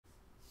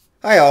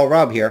Hi all,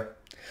 Rob here.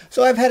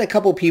 So I've had a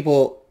couple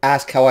people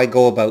ask how I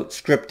go about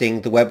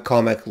scripting the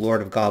webcomic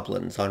Lord of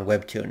Goblins on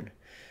Webtoon.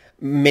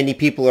 Many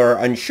people are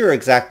unsure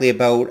exactly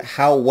about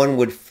how one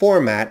would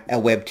format a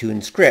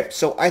Webtoon script,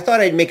 so I thought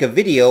I'd make a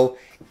video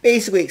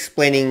basically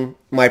explaining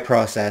my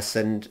process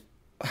and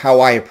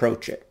how I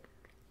approach it.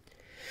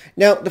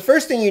 Now, the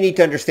first thing you need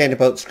to understand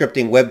about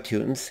scripting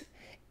Webtoons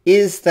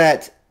is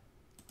that,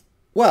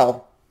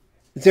 well,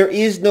 there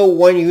is no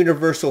one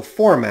universal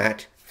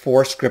format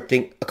for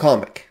scripting a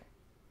comic.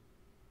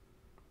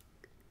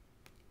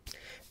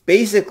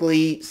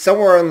 Basically,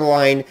 somewhere on the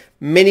line,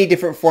 many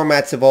different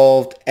formats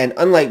evolved, and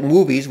unlike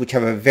movies, which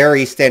have a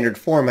very standard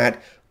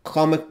format,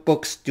 comic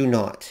books do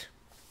not.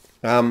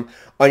 On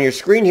your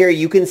screen here,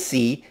 you can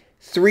see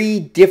 3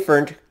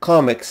 different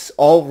comics,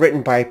 all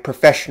written by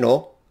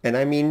professional, and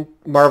I mean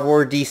Marvel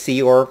or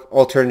DC or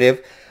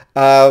alternative,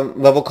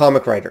 level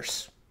comic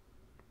writers.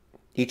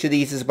 Each of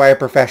these is by a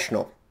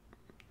professional.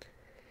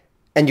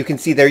 And you can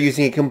see they're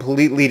using a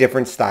completely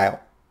different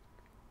style.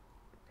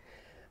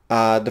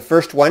 The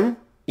first one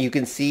you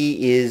can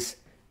see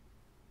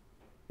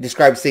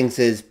describes things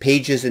as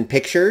pages and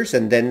pictures,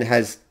 and then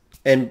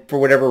and for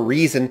whatever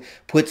reason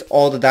puts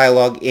all the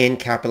dialogue in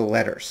capital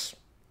letters,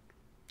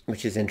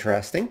 which is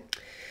interesting.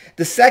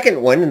 The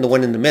second one, and the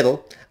one in the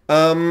middle,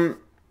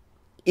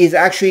 is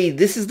actually,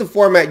 this is the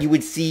format you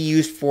would see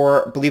used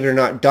for, believe it or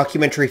not,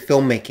 documentary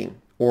filmmaking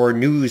or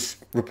news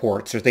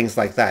reports or things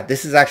like that.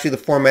 This is actually the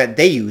format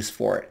they use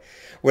for it,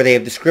 where they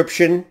have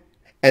description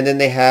and then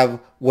they have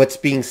what's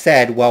being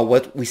said while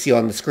what we see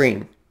on the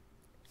screen.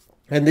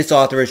 And this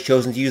author has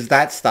chosen to use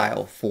that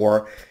style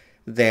for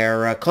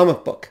their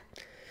comic book.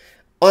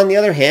 On the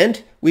other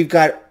hand, we've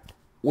got,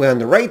 well, on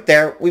the right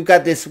there, we've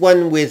got this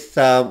one with,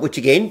 which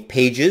again,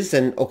 pages,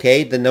 and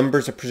okay, the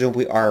numbers are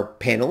presumably are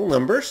panel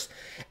numbers,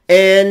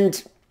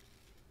 and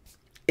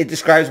it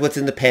describes what's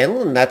in the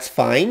panel, and that's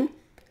fine.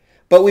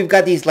 But we've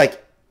got these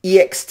like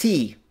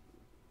EXT,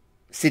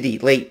 city,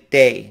 late,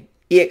 day,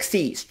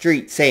 EXT,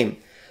 street, same.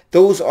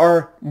 Those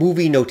are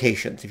movie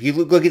notations. If you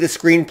look at the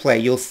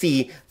screenplay, you'll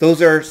see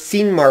those are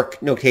scene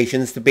mark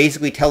notations to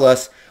basically tell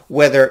us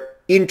whether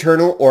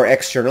internal or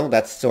external,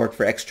 that's short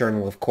for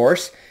external of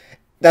course,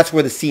 that's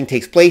where the scene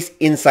takes place,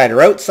 inside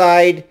or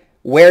outside,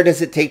 where does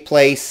it take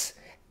place,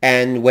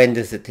 and when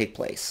does it take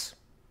place.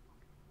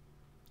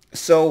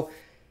 So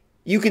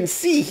you can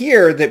see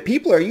here that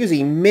people are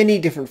using many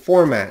different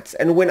formats.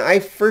 And when I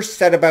first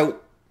set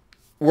about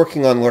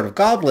working on Lord of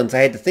Goblins, I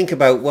had to think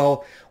about,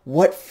 well,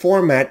 what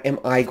format am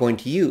I going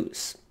to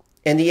use?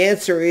 And the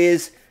answer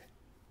is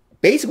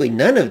basically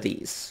none of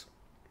these.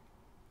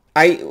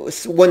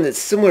 One that's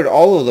similar to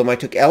all of them, I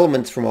took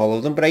elements from all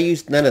of them, but I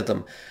used none of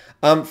them.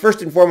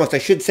 First and foremost, I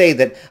should say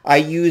that I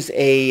use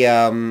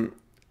a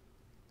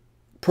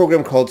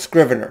program called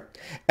Scrivener.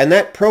 And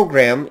that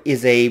program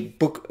is a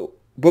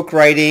book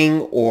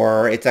writing,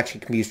 or it's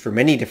actually can be used for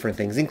many different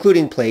things,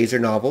 including plays or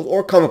novels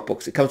or comic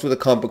books. It comes with a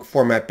comic book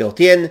format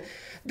built in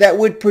that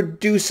would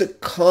produce a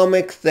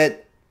comic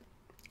that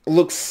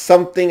looks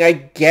something, I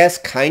guess,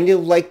 kind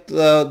of like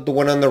the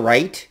one on the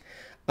right.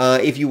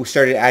 If you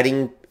started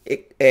adding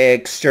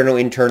external,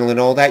 internal, and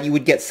all that, you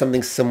would get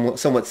something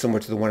somewhat similar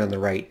to the one on the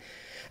right.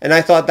 And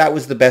I thought that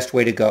was the best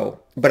way to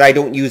go. But I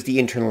don't use the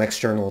internal,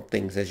 external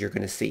things, as you're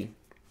going to see.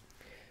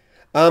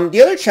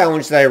 The other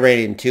challenge that I ran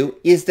into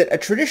is that a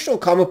traditional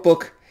comic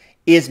book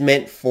is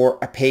meant for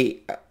a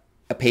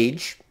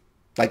page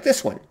like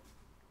this one,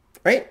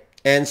 right?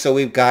 And so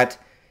we've got,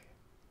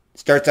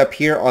 starts up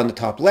here on the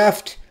top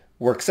left,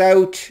 works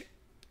out,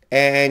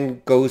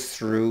 and goes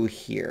through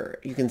here.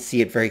 You can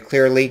see it very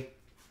clearly.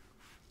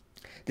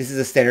 This is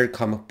a standard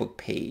comic book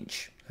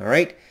page, all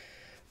right?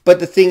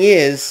 But the thing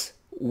is,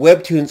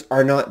 webtoons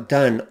are not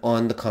done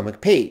on the comic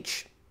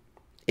page.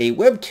 A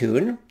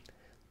webtoon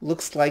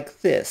looks like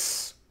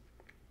this.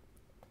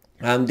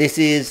 This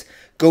is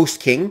Ghost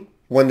King,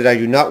 one that I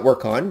do not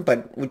work on,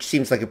 but which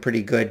seems like a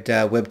pretty good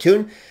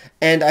webtoon.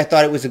 And I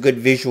thought it was a good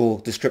visual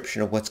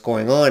description of what's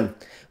going on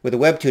with a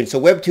webtoon. So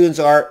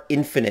webtoons are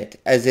infinite,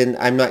 as in,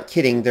 I'm not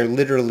kidding, they're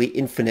literally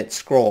infinite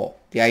scroll.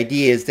 The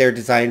idea is they're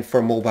designed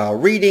for mobile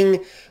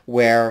reading,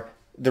 where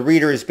the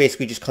reader is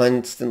basically just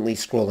constantly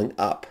scrolling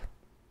up.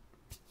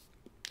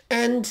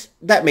 And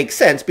that makes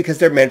sense because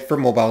they're meant for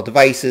mobile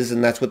devices,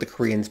 and that's what the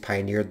Koreans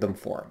pioneered them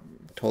for.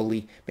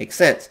 Totally makes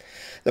sense.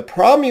 The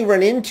problem you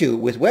run into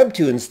with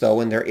webtoons,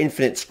 though, and their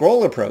infinite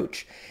scroll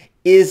approach,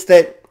 is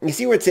that, you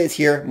see where it says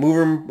here,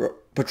 Moon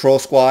Patrol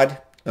Squad?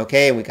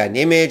 Okay, and we got an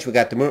image, we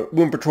got the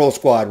Moon Patrol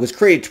Squad was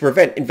created to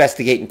prevent,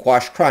 investigate, and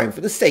quash crime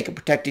for the sake of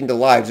protecting the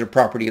lives or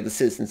property of the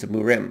citizens of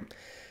Murim.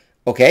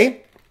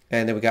 Okay,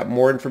 and then we got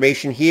more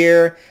information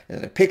here,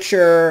 another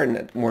picture,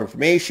 and more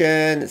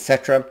information,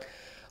 etc.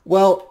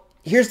 Well,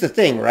 here's the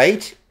thing,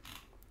 right?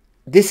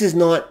 This is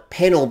not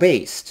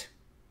panel-based.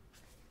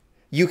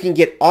 You can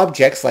get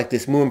objects like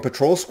this Moon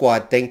Patrol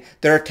Squad thing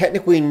that are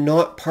technically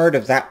not part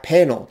of that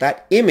panel.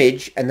 That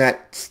image and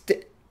that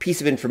piece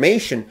of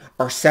information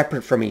are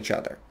separate from each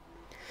other.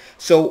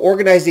 So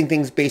organizing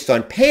things based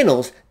on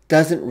panels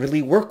doesn't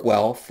really work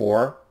well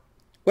for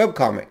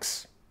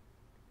webcomics.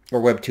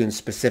 or webtoons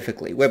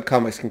specifically.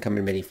 Webcomics can come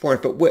in many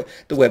forms, but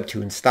the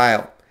webtoon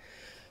style.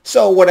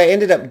 So what I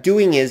ended up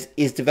doing is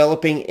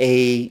developing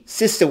a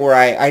system where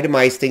I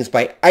itemize things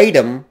by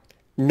item,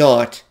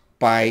 not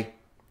by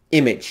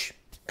image.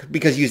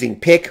 Because using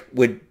pick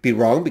would be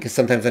wrong, because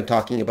sometimes I'm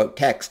talking about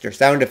text or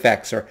sound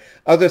effects or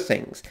other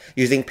things.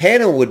 Using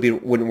panel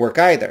wouldn't work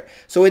either.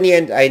 So in the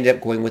end, I ended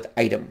up going with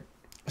item.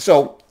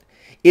 So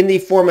in the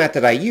format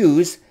that I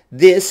use,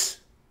 this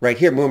right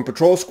here, Moon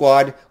Patrol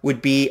Squad,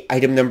 would be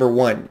item number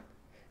 1.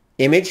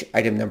 Image,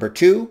 item number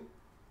 2.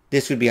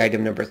 This would be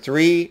item number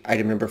 3,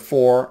 item number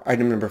 4,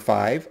 item number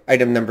 5,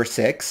 item number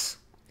 6.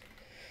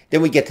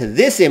 Then we get to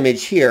this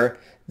image here.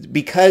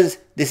 Because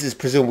this is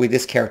presumably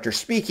this character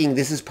speaking,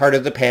 this is part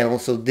of the panel,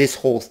 so this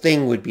whole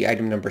thing would be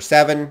item number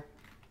 7.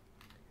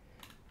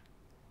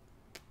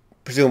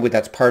 Presumably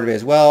that's part of it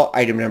as well.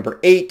 Item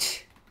number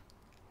 8.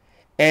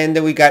 And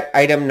then we got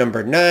item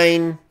number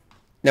 9.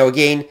 Now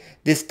again,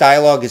 this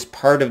dialogue is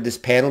part of this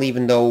panel,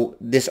 even though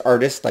this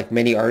artist, like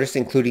many artists,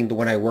 including the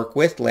one I work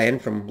with, Lan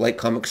from Light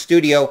Comic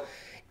Studio,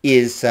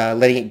 is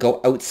letting it go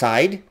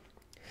outside.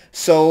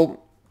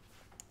 So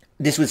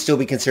this would still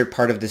be considered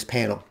part of this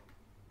panel.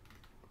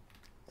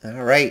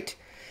 All right.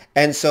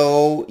 And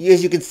so,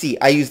 as you can see,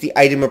 I use the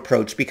item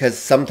approach because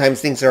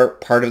sometimes things are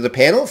part of the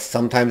panel,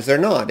 sometimes they're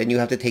not, and you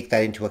have to take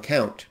that into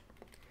account.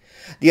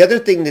 The other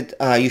thing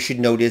that you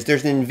should note is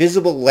there's an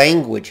invisible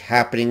language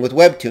happening with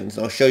webtoons,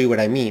 and I'll show you what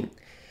I mean.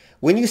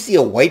 When you see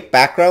a white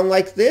background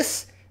like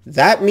this,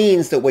 that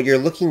means that what you're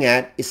looking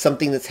at is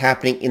something that's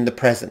happening in the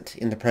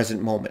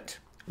present moment.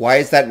 Why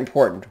is that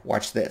important?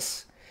 Watch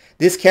this.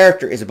 This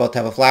character is about to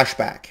have a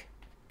flashback.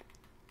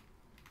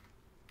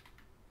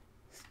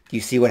 You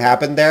see what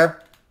happened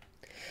there?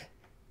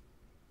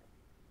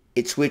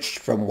 It switched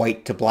from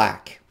white to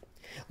black.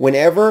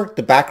 Whenever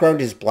the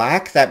background is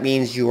black, that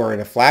means you are in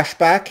a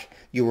flashback,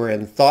 you are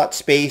in thought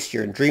space,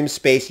 you're in dream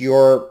space,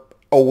 you're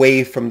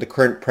away from the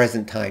current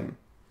present time.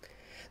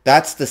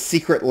 That's the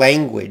secret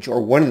language,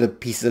 or one of the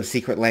pieces of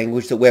secret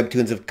language that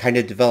webtoons have kind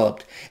of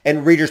developed.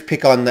 And readers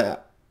pick on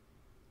that.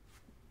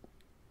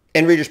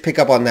 And readers pick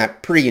up on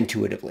that pretty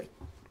intuitively.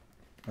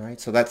 All right,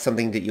 so that's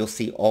something that you'll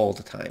see all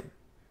the time.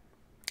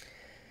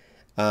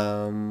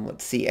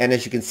 Let's see, and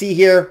as you can see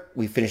here,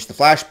 we finished the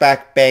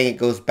flashback, bang, it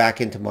goes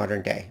back into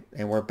modern day,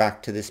 and we're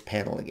back to this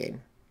panel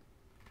again.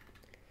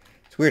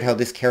 It's weird how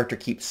this character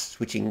keeps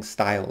switching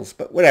styles,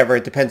 but whatever,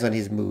 it depends on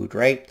his mood,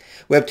 right?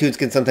 Webtoons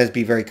can sometimes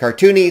be very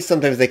cartoony,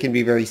 sometimes they can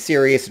be very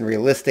serious and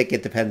realistic.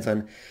 It depends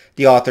on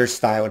the author's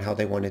style and how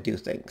they want to do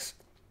things.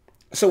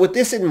 So with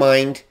this in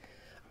mind,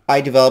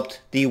 I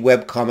developed the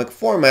webcomic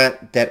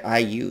format that I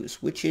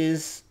use, which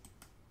is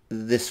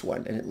this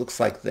one, and it looks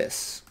like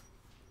this.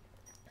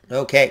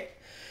 Okay,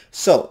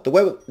 so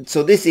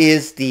this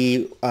is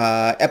the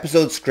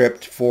episode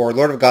script for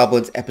Lord of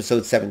Goblins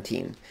episode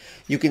 17.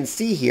 You can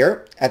see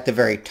here at the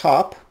very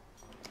top,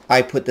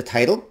 I put the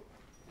title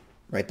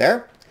right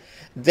there.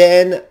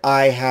 Then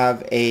I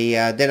have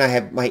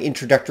my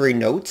introductory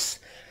notes.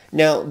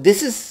 Now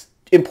this is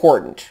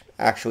important,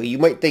 actually. You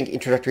might think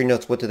introductory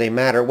notes, what do they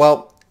matter?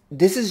 Well,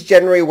 this is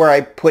generally where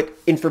I put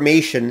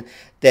information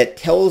that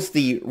tells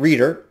the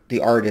reader, the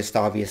artist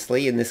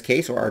obviously in this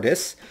case, or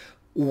artists,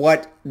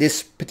 what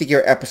this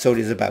particular episode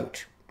is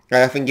about.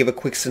 I often give a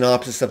quick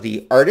synopsis of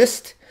the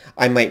artist.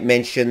 I might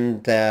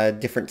mention the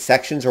different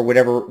sections or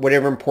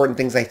whatever important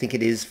things I think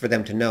it is for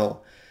them to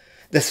know.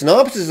 The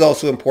synopsis is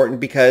also important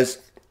because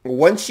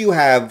once you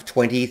have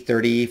 20,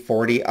 30,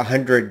 40,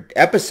 100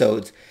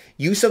 episodes,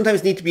 you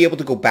sometimes need to be able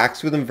to go back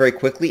through them very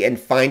quickly and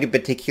find a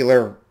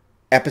particular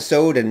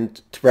episode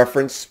and to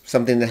reference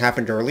something that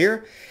happened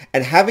earlier.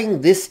 And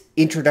having this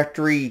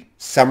introductory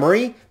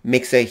summary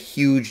makes a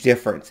huge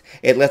difference.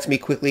 It lets me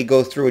quickly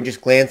go through and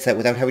just glance at it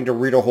without having to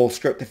read a whole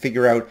script to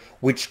figure out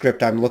which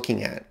script I'm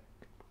looking at.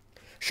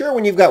 Sure,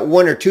 when you've got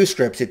 1 or 2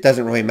 scripts, it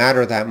doesn't really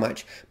matter that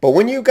much. But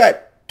when you've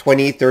got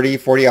 20, 30,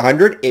 40,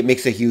 100, it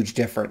makes a huge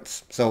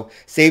difference. So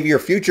save your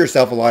future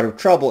self a lot of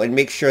trouble and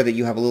make sure that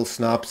you have a little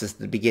synopsis at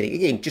the beginning.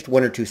 Again, just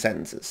 1 or 2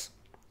 sentences.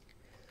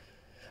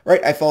 All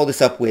right, I follow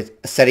this up with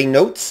setting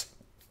notes.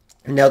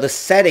 Now the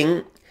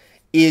setting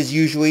is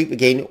usually,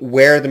 again,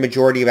 where the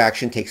majority of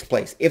action takes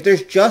place. If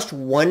there's just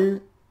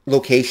one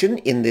location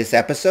in this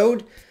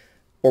episode,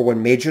 or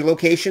one major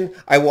location,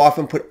 I will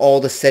often put all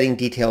the setting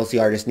details the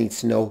artist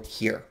needs to know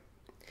here.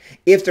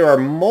 If there are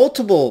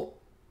multiple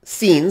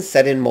scenes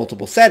set in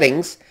multiple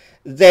settings,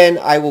 then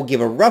I will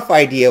give a rough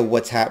idea of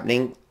what's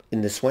happening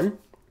in this one.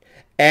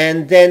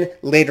 And then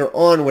later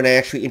on, when I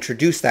actually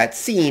introduce that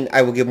scene,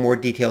 I will give more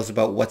details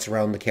about what's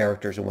around the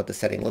characters and what the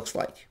setting looks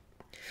like.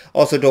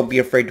 Also, don't be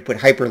afraid to put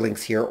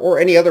hyperlinks here or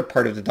any other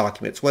part of the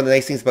documents. One of the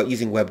nice things about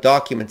using web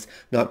documents,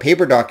 not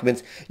paper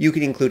documents, you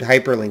can include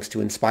hyperlinks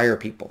to inspire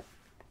people.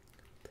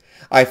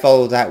 I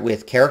follow that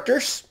with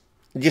characters.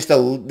 This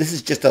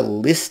is just a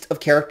list of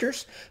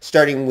characters,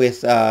 starting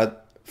with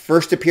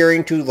first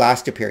appearing to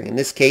last appearing. In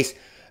this case,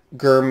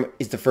 Gurm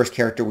is the first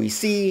character we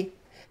see,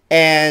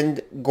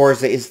 and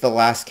Gorza is the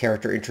last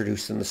character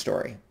introduced in the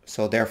story.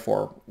 So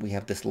therefore, we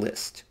have this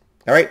list.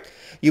 All right.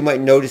 You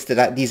might notice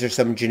that these are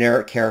some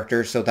generic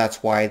characters, so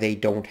that's why they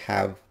don't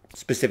have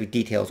specific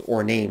details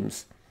or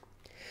names.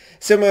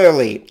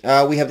 Similarly,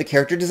 we have the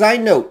character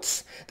design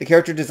notes. The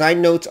character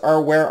design notes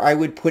are where I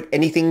would put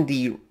anything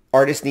the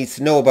artist needs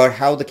to know about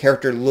how the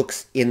character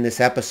looks in this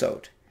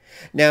episode.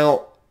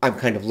 Now, I'm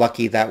kind of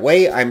lucky that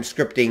way. I'm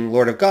scripting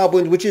Lord of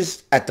Goblins, which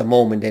is, at the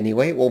moment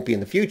anyway, it won't be in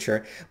the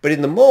future, but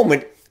in the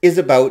moment is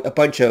about a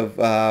bunch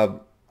of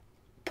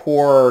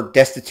poor,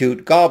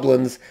 destitute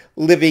goblins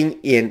living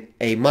in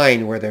a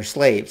mine where they're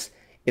slaves.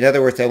 In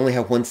other words, they only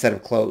have one set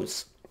of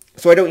clothes.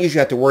 So I don't usually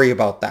have to worry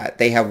about that.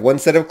 They have one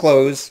set of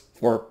clothes,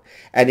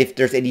 and if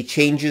there's any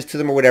changes to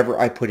them or whatever,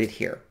 I put it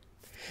here.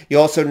 You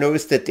also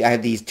notice that I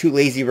have these two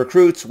lazy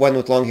recruits, one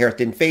with long hair,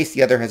 thin face,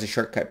 the other has a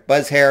shortcut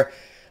buzz hair.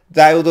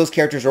 Those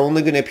characters are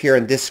only going to appear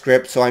in this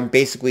script, so I'm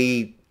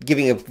basically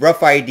giving a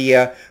rough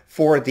idea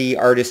for the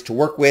artist to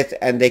work with,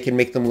 and they can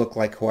make them look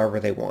like whoever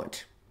they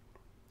want.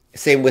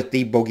 Same with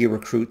the bogey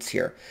recruits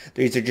here.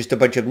 These are just a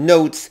bunch of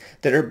notes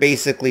that are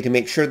basically to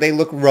make sure they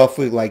look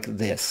roughly like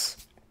this.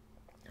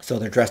 So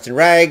they're dressed in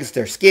rags,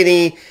 they're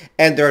skinny,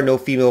 and there are no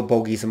female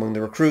bogeys among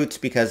the recruits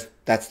because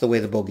that's the way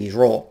the bogeys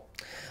roll.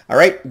 All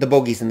right, the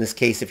bogeys in this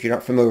case, if you're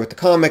not familiar with the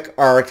comic,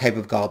 are a type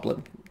of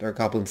goblin. They're a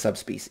goblin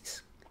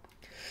subspecies.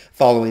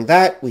 Following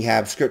that, we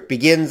have script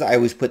begins. I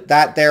always put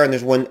that there, and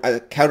there's one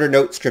counter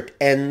note, script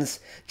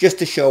ends, just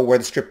to show where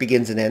the script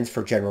begins and ends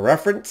for general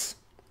reference.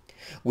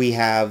 We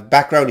have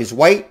background is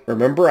white.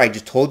 Remember, I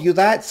just told you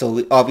that.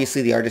 So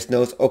obviously the artist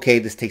knows, okay,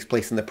 this takes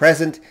place in the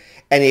present.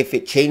 And if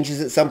it changes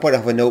at some point, I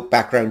have a note,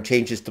 background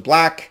changes to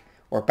black,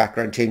 or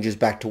background changes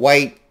back to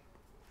white,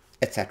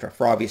 etc.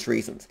 for obvious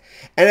reasons.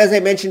 And as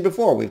I mentioned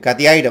before, we've got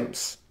the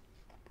items.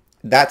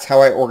 That's how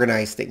I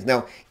organize things.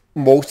 Now,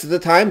 most of the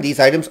time, these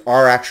items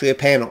are actually a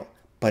panel,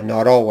 but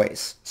not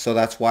always. So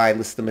that's why I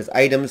list them as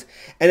items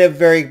and a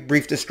very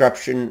brief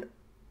description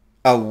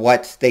of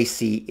what they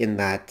see in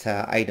that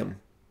item.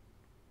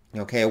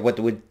 Okay, what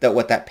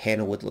that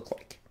panel would look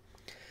like.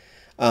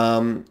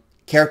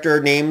 Character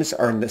names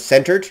are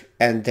centered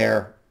and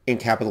they're in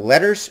capital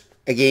letters.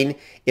 Again,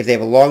 if they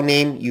have a long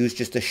name, use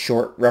just a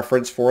short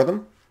reference for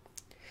them.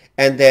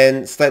 And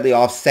then slightly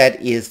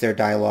offset is their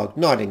dialogue,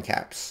 not in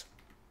caps.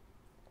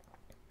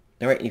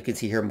 All right, you can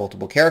see here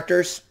multiple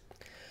characters.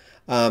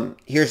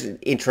 Here's an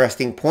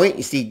interesting point.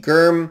 You see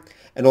Germ,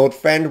 an old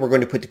friend, we're going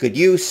to put to good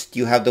use. Do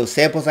you have those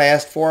samples I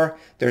asked for?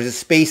 There's a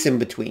space in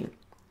between.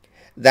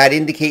 That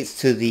indicates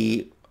to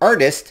the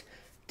artist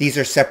these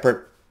are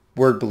separate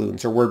word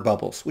balloons or word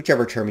bubbles,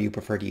 whichever term you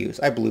prefer to use.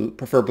 I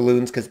prefer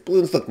balloons because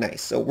balloons look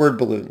nice, so word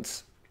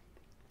balloons.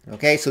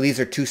 Okay, so these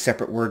are two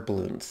separate word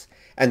balloons,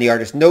 and the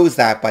artist knows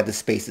that by the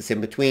space that's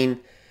in between.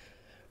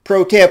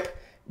 Pro tip,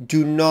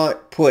 do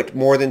not put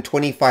more than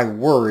 25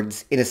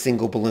 words in a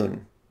single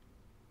balloon.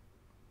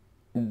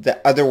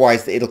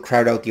 Otherwise, it'll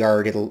crowd out the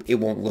art, it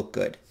won't look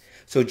good.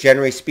 So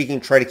generally speaking,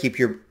 try to keep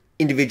your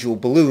individual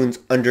balloons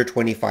under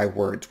 25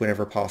 words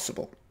whenever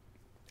possible.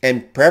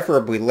 And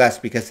preferably less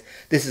because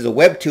this is a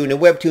webtoon and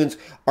webtoons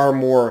are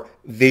more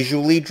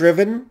visually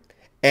driven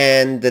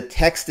and the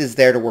text is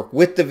there to work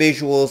with the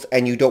visuals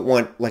and you don't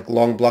want like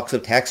long blocks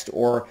of text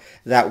or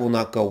that will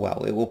not go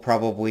well. It will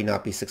probably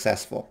not be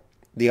successful.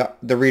 The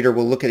reader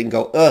will look at it and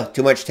go, ugh,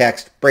 too much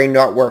text, brain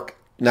not work,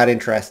 not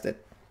interested.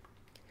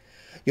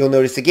 You'll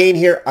notice again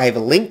here I have a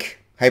link,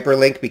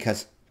 hyperlink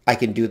because I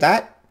can do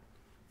that.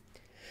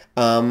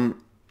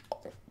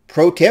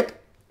 Pro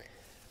tip,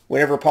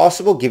 whenever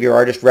possible, give your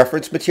artist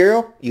reference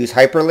material. Use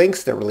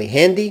hyperlinks, they're really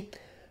handy.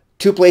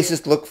 Two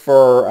places to look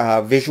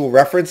for visual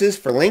references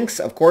for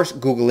links. Of course,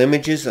 Google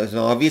Images is an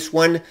obvious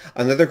one.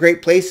 Another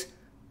great place,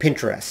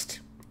 Pinterest.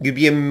 You'd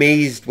be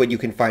amazed what you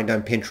can find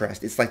on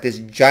Pinterest. It's like this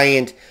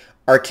giant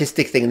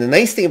artistic thing. And the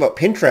nice thing about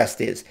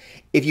Pinterest is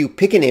if you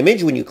pick an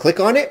image, when you click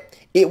on it,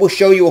 it will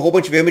show you a whole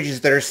bunch of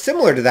images that are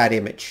similar to that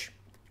image.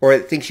 Or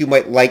it thinks you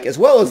might like as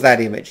well as that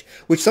image,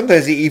 which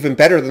sometimes is even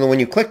better than the one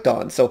you clicked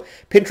on. So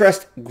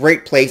Pinterest,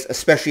 great place,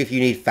 especially if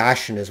you need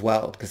fashion as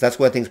well, because that's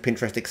one of the things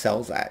Pinterest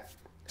excels at.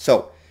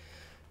 So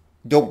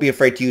don't be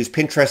afraid to use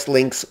Pinterest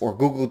links or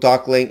Google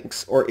Doc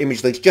links or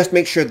image links. Just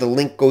make sure the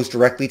link goes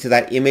directly to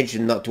that image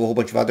and not to a whole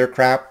bunch of other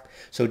crap.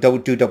 So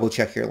do double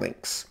check your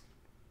links.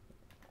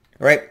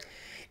 All right.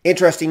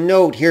 Interesting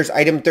note, here's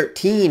item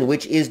 13,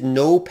 which is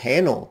no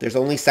panel. There's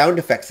only sound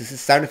effects. This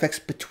is sound effects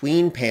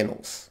between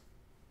panels.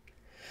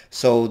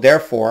 So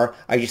therefore,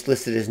 I just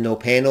listed as no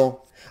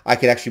panel. I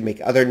could actually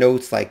make other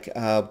notes like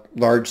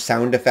large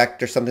sound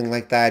effect or something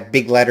like that,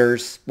 big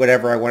letters,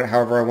 whatever I want,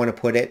 however I want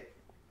to put it.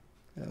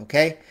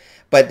 Okay,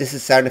 but this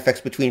is sound effects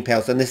between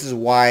panels, and this is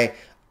why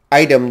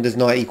item does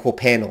not equal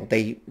panel.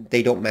 They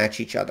don't match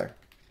each other.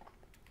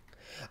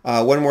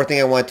 One more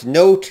thing I want to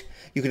note,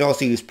 you can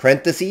also use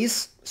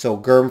parentheses. So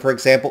Germ, for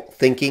example,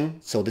 thinking.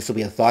 So this will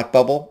be a thought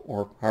bubble,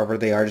 or however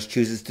the artist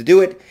chooses to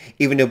do it.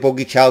 Even a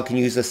bogey child can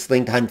use a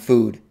sling to hunt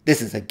food.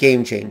 This is a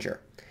game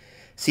changer.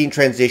 Scene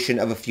transition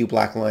of a few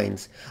black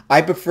lines.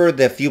 I prefer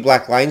the few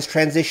black lines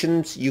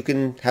transitions. You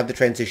can have the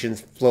transitions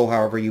flow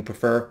however you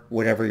prefer,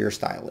 whatever your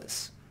style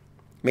is.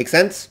 Make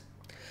sense?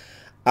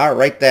 All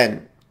right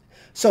then.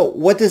 So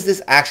what does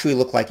this actually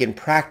look like in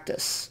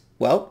practice?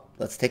 Well,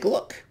 let's take a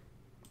look.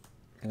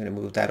 I'm going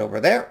to move that over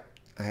there.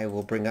 I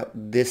will bring up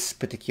this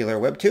particular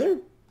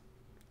webtoon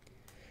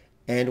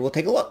and we'll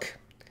take a look.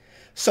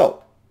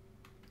 So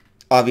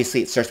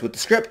obviously it starts with the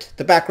script.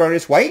 The background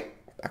is white.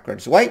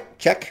 Background is white.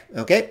 Check.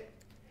 Okay.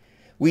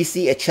 We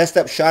see a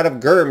chest-up shot of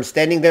Gurm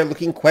standing there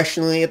looking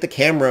questioningly at the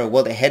camera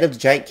while the head of the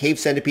giant cave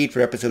centipede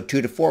for episode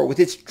 2 to 4 with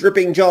its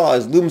dripping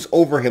jaws looms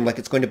over him like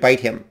it's going to bite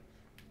him.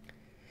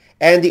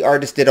 And the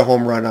artist did a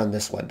home run on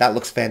this one. That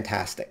looks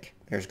fantastic.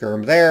 There's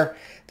Gurm there.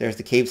 There's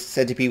the cave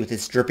centipede with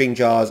its dripping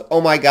jaws. Oh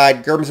my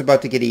god, Gurm's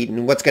about to get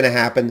eaten. What's going to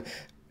happen?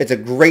 It's a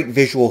great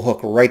visual hook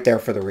right there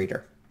for the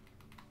reader.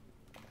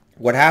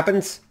 What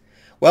happens?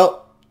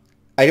 Well,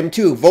 Item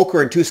 2,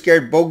 Volker and two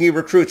scared bogey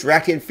recruits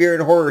reacting in fear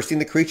and horror seeing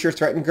the creature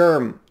threaten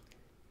Gurm.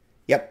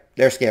 Yep,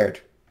 they're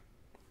scared.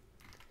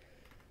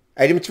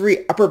 Item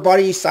 3, upper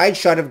body side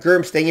shot of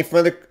Gurm staying in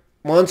front of the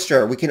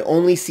monster. We can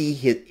only see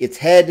its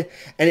head,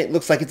 and it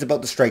looks like it's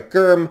about to strike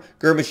Gurm.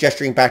 Gurm is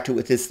gesturing back to it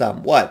with his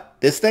thumb. What?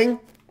 This thing?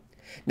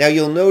 Now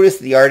you'll notice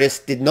the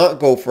artist did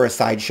not go for a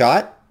side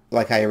shot,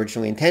 like I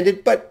originally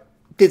intended, but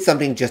did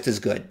something just as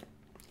good.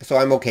 So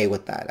I'm okay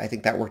with that. I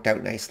think that worked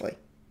out nicely.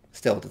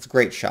 Still, it's a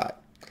great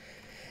shot.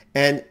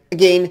 And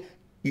again,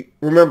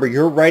 remember,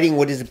 you're writing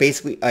what is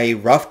basically a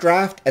rough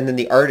draft, and then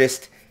the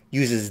artist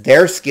uses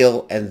their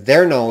skill and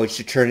their knowledge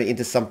to turn it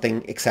into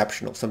something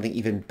exceptional, something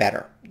even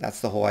better.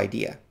 That's the whole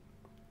idea.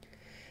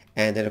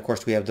 And then, of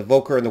course, we have the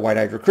Volker and the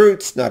wide-eyed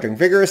recruits nodding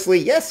vigorously.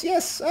 Yes,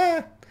 yes.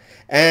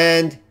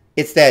 And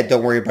it's dead.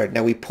 Don't worry about it.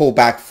 Now we pull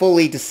back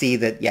fully to see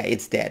that, yeah,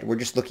 it's dead. We're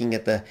just looking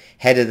at the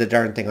head of the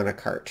darn thing on a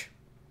cart,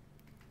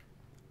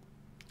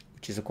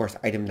 which is, of course,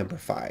 item number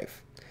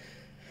 5.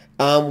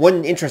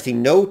 One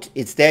interesting note,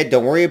 it's dead,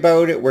 don't worry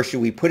about it. Where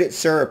should we put it,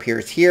 sir?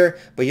 Appears here.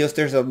 But you'll notice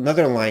there's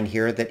another line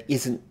here that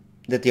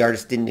the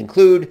artist didn't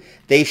include.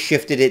 They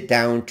shifted it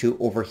down to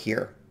over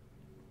here.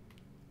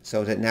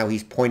 So that now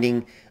he's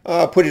pointing,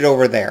 put it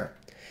over there.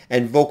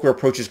 And Volker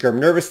approaches Gurm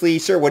nervously.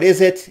 Sir, what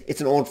is it? It's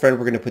an old friend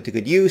we're going to put to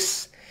good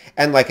use.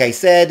 And like I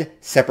said,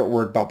 separate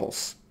word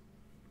bubbles.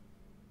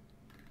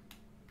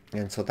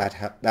 And so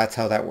that's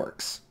how that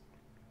works.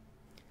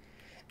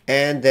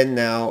 And then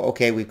now,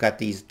 okay, we've got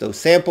those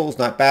samples,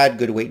 not bad,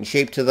 good weight and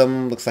shape to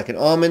them. Looks like an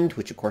almond,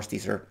 which of course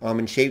these are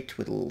almond shaped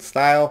with a little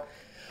style.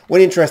 One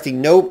interesting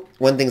note,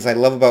 one of the things I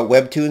love about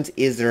webtoons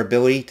is their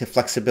ability to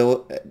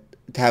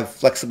have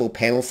flexible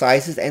panel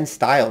sizes and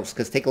styles.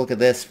 Because take a look at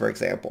this, for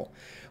example,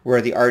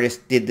 where the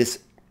artist did this,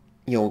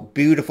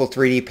 beautiful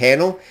 3D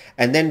panel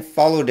and then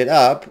followed it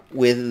up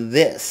with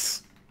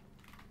this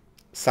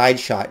side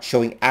shot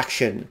showing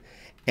action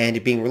and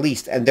it being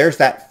released. And there's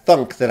that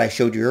thunk that I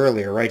showed you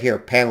earlier, right here,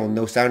 panel,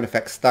 no sound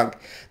effects, thunk.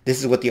 This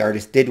is what the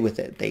artist did with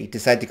it. They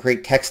decided to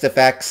create text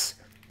effects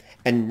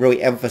and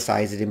really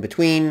emphasize it in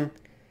between.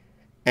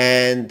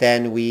 And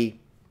then we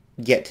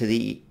get to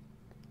the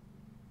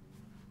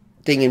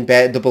thing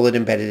the bullet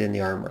embedded in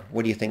the armor.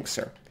 What do you think,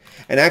 sir?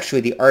 And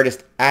actually, the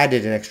artist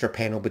added an extra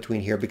panel between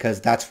here because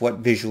that's what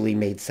visually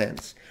made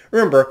sense.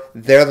 Remember,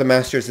 they're the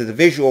masters of the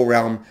visual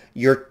realm.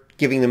 You're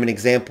giving them an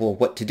example of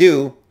what to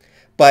do.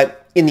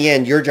 But in the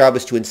end, your job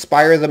is to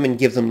inspire them and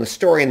give them the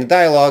story and the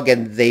dialogue,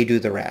 and they do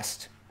the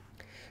rest.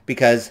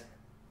 Because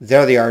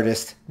they're the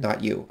artist,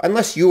 not you.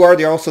 Unless you are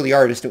also the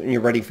artist and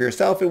you're writing for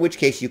yourself, in which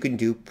case you can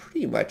do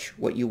pretty much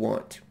what you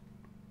want.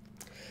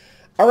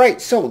 All right,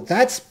 so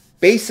that's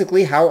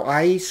basically how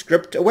I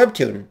script a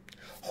webtoon.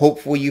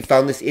 Hopefully you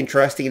found this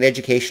interesting and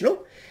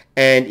educational.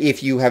 And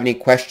if you have any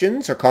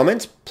questions or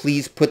comments,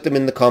 please put them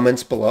in the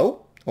comments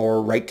below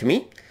or write to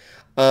me.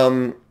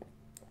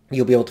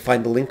 You'll be able to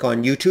find the link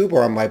on YouTube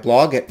or on my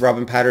blog at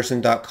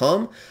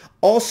robinpatterson.com.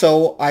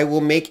 Also, I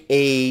will make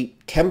a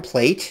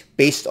template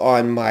based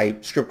on my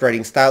script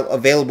writing style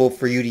available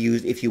for you to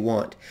use if you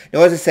want.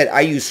 Now, as I said,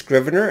 I use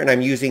Scrivener, and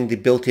I'm using the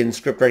built-in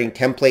script writing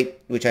template,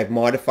 which I've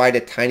modified a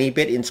tiny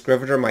bit in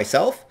Scrivener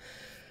myself.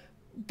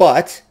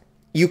 But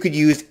you could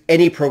use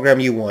any program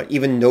you want,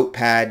 even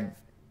Notepad,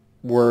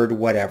 Word,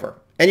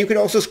 whatever. And you can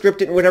also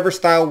script it in whatever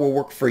style will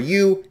work for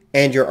you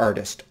and your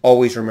artist.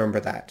 Always remember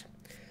that.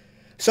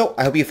 So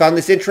I hope you found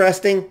this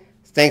interesting.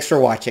 Thanks for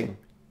watching.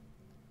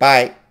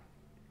 Bye.